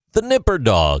The Nipper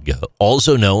dog,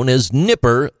 also known as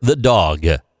Nipper the dog,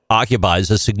 occupies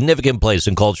a significant place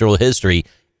in cultural history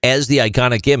as the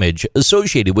iconic image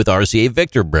associated with RCA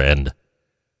Victor brand.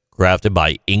 Crafted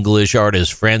by English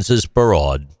artist Francis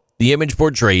Barraud, the image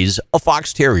portrays a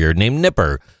fox terrier named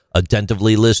Nipper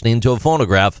attentively listening to a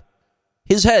phonograph,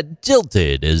 his head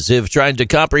tilted as if trying to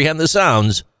comprehend the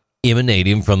sounds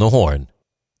emanating from the horn.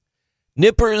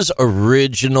 Nipper's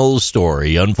original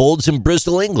story unfolds in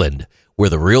Bristol, England, where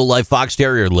the real-life fox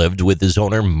terrier lived with his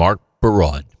owner, Mark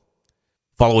Barraud.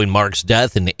 Following Mark's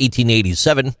death in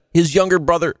 1887, his younger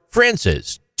brother,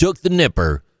 Francis, took the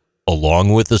Nipper,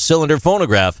 along with the cylinder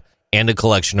phonograph and a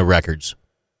collection of records.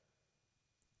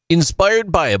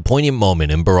 Inspired by a poignant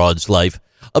moment in Barraud's life,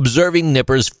 observing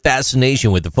Nipper's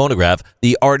fascination with the phonograph,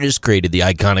 the artist created the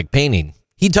iconic painting.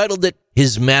 He titled it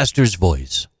His Master's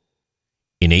Voice.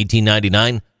 In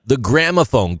 1899, the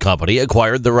Gramophone Company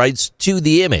acquired the rights to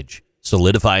the image,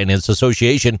 solidifying its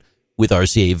association with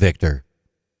RCA Victor.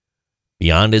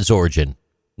 Beyond its origin,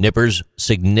 Nipper's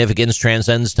significance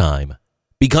transcends time,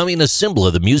 becoming a symbol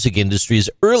of the music industry's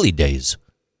early days.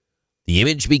 The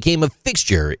image became a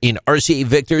fixture in RCA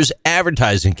Victor's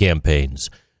advertising campaigns,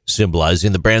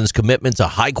 symbolizing the brand's commitment to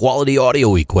high-quality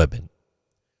audio equipment.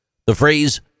 The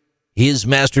phrase, "His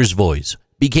Master's Voice,"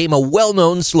 became a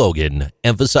well-known slogan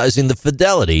emphasizing the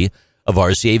fidelity of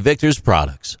RCA Victor's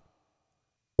products.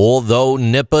 Although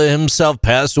Nipper himself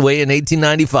passed away in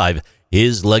 1895,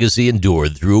 his legacy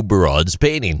endured through Barraud's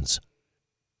paintings.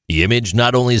 The image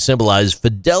not only symbolized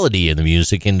fidelity in the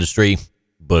music industry,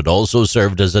 but also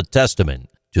served as a testament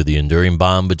to the enduring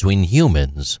bond between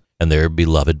humans and their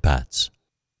beloved pets.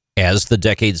 As the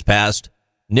decades passed,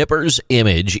 Nipper's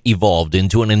image evolved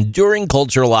into an enduring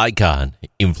cultural icon,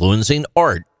 influencing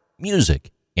art,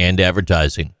 music, and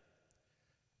advertising.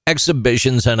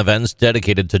 Exhibitions and events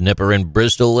dedicated to Nipper in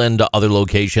Bristol and other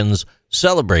locations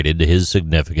celebrated his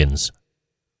significance.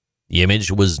 The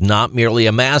image was not merely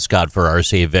a mascot for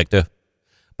RCA Victor,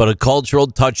 but a cultural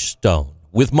touchstone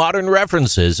with modern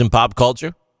references in pop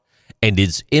culture and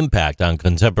its impact on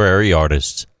contemporary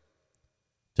artists.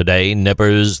 Today,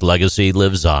 Nipper's legacy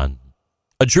lives on,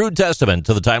 a true testament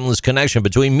to the timeless connection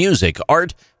between music,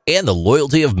 art, and the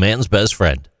loyalty of man's best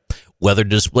friend. Whether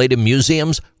displayed in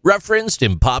museums, referenced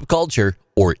in pop culture,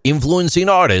 or influencing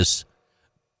artists,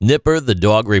 Nipper the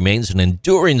dog remains an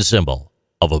enduring symbol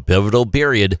of a pivotal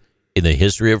period in the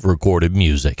history of recorded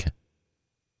music.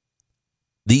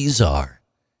 These are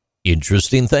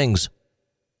Interesting Things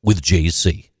with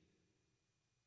JC.